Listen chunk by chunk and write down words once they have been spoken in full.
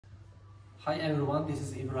Hi everyone, this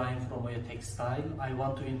is Ibrahim from Oya Textile. I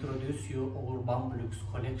want to introduce you our BambooLux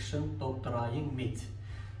collection dog drying mitt.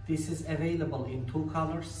 This is available in two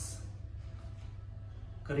colors,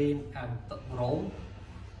 green and brown,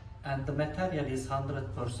 and the material is 100%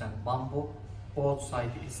 bamboo. Both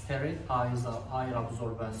sides is sterile, high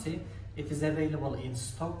absorbency. It is available in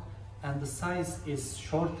stock and the size is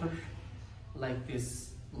shorter like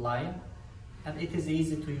this line, and it is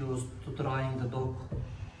easy to use to drying the dog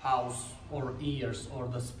house or ears or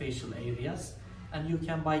the spatial areas, and you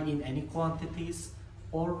can buy in any quantities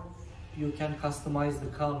or you can customize the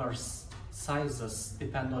colors, sizes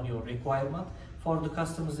depend on your requirement. For the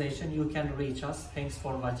customization you can reach us. Thanks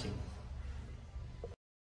for watching.